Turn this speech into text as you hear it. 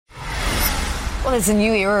Well, there's a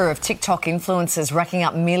new era of TikTok influencers racking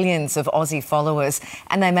up millions of Aussie followers,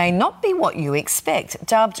 and they may not be what you expect.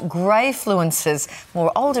 Dubbed greyfluencers,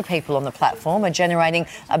 more older people on the platform are generating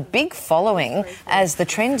a big following as the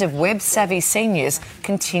trend of web-savvy seniors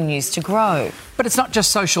continues to grow. But it's not just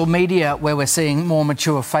social media where we're seeing more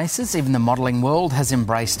mature faces. Even the modelling world has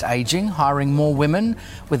embraced ageing, hiring more women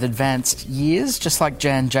with advanced years, just like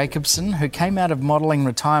Jan Jacobson, who came out of modelling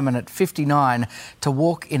retirement at 59 to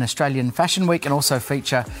walk in Australian Fashion Week and also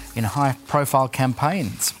feature in high-profile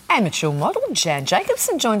campaigns. And mature model Jan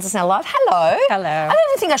Jacobson joins us now live. Hello. Hello. I don't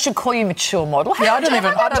even think I should call you mature model. Yeah, I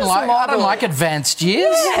don't like advanced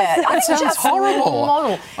years. Yeah, that sounds just horrible.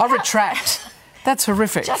 Model. I retract. That's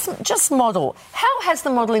horrific. Just model. How has the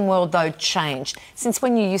modelling world, though, changed since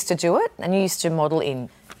when you used to do it and you used to model in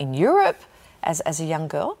Europe as a young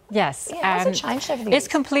girl? Yes. Yeah, has it changed over the years?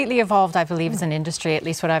 It's completely evolved, I believe, as an industry, at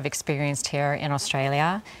least what I've experienced here in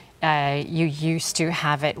Australia. You used to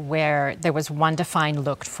have it where there was one defined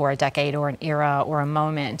look for a decade or an era or a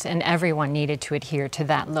moment, and everyone needed to adhere to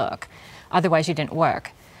that look. Otherwise, you didn't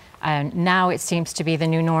work. Now it seems to be the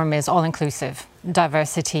new norm is all-inclusive,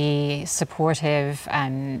 diversity, supportive,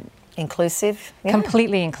 inclusive,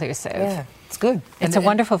 completely inclusive. Yeah, it's good. It's a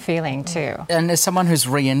wonderful feeling too. And as someone who's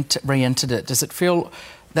re-entered it, does it feel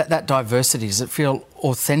that diversity, does it feel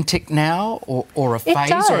authentic now or a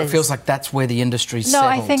phase, or it feels like that's where the industry's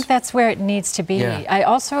settled? No, I think that's where it needs to be. Yeah. I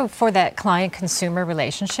also, for that client-consumer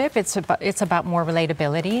relationship, it's about more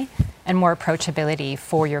relatability and more approachability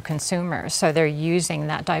for your consumers. So they're using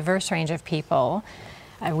that diverse range of people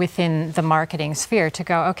within the marketing sphere to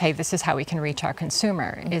go, okay, this is how we can reach our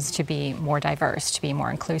consumer, is to be more diverse, to be more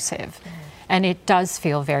inclusive. And it does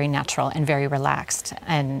feel very natural and very relaxed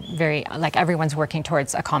and very like everyone's working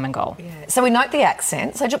towards a common goal. Yeah. So we note the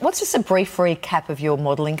accent. So what's just a brief recap of your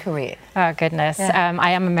modelling career? Oh, goodness. Yeah.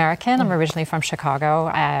 I am American. I'm originally from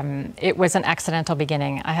Chicago. It was an accidental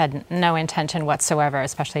beginning. I had no intention whatsoever,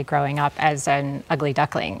 especially growing up as an ugly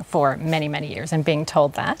duckling for many, many years and being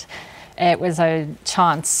told that. It was a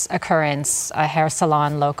chance occurrence, a hair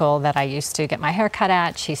salon local that I used to get my hair cut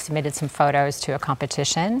at. She submitted some photos to a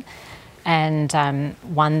competition and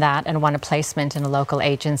won that and won a placement in a local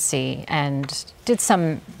agency and did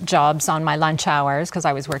some jobs on my lunch hours because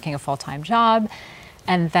I was working a full-time job,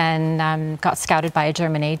 and then got scouted by a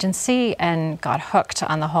German agency and got hooked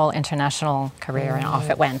on the whole international career and off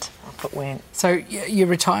it went. So you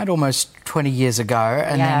retired almost 20 years ago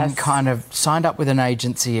and then kind of signed up with an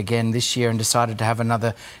agency again this year and decided to have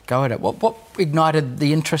another go at it. What ignited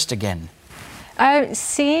the interest again?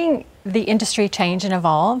 Seeing the industry change and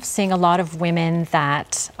evolve, seeing a lot of women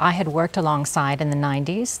that I had worked alongside in the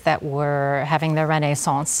 90s that were having their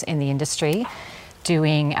renaissance in the industry,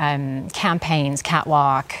 doing campaigns,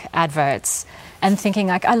 catwalk, adverts, and thinking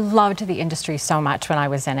like I loved the industry so much when I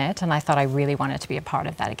was in it, and I thought I really wanted to be a part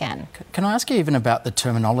of that again. Can I ask you even about the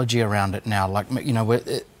terminology around it now? Like, you know,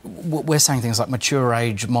 we're saying things like mature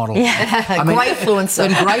age model. Yeah, greyfluencer.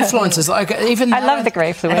 And greyfluencers. Like, even that, I love the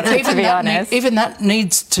greyfluencer, to be honest. Even that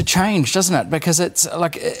needs to change, doesn't it? Because it's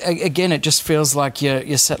like, again, it just feels like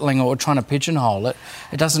you're settling or trying to pigeonhole it.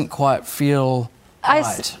 It doesn't quite feel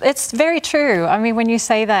right. It's very true. I mean, when you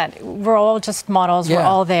say that, we're all just models, we're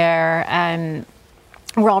all there, and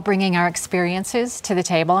we're all bringing our experiences to the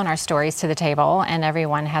table and our stories to the table, and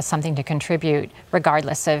everyone has something to contribute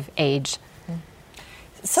regardless of age.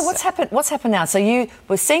 So what's happened now? So you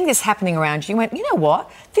were seeing this happening around you. You went, you know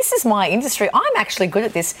what? This is my industry. I'm actually good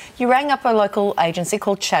at this. You rang up a local agency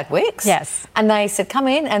called Chadwicks. Yes. And they said, come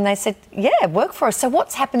in. And they said, yeah, work for us. So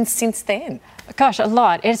what's happened since then? Gosh, a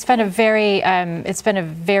lot. It's been a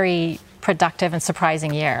very productive and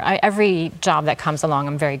surprising year. Every job that comes along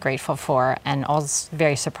I'm very grateful for and also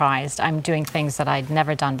very surprised. I'm doing things that I'd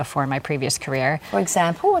never done before in my previous career. For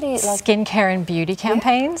example, what do you like? Skincare and beauty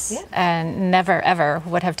campaigns, and never ever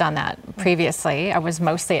would have done that previously. I was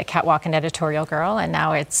mostly a catwalk and editorial girl, and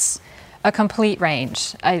now it's a complete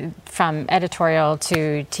range, from editorial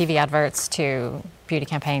to TV adverts to beauty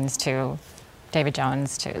campaigns to David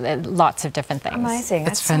Jones to lots of different things. Amazing.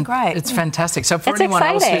 That's so great. It's fantastic. So for anyone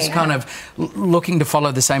else who's kind of looking to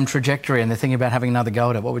follow the same trajectory and they're thinking about having another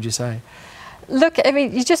go at it, what would you say? Look, I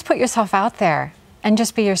mean, you just put yourself out there and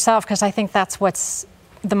just be yourself, because I think that's what's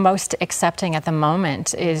the most accepting at the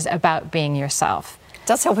moment, is about being yourself. It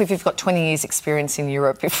does help if you've got 20 years experience in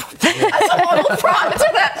Europe as a model prior to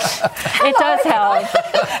that. Hello, it does help.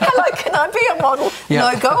 Hello, can I be a model?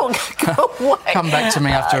 Yeah. No, go away. Come back to me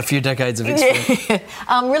after a few decades of experience.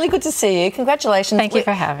 Yeah. Really good to see you. Congratulations. Thank you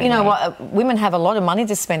for having me. You know what? Women have a lot of money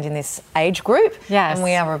to spend in this age group. Yes. And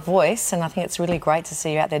we are a voice, and I think it's really great to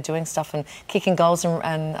see you out there doing stuff and kicking goals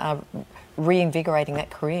and reinvigorating that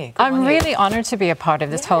career. Good I'm on you. really honoured to be a part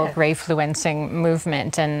of this whole greyfluencing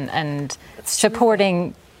movement and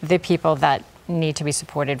supporting the people that need to be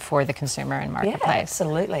supported for the consumer and marketplace. Yeah,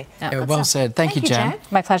 absolutely. Yeah, well said. Thank you, Jan.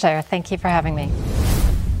 My pleasure. Thank you for having me.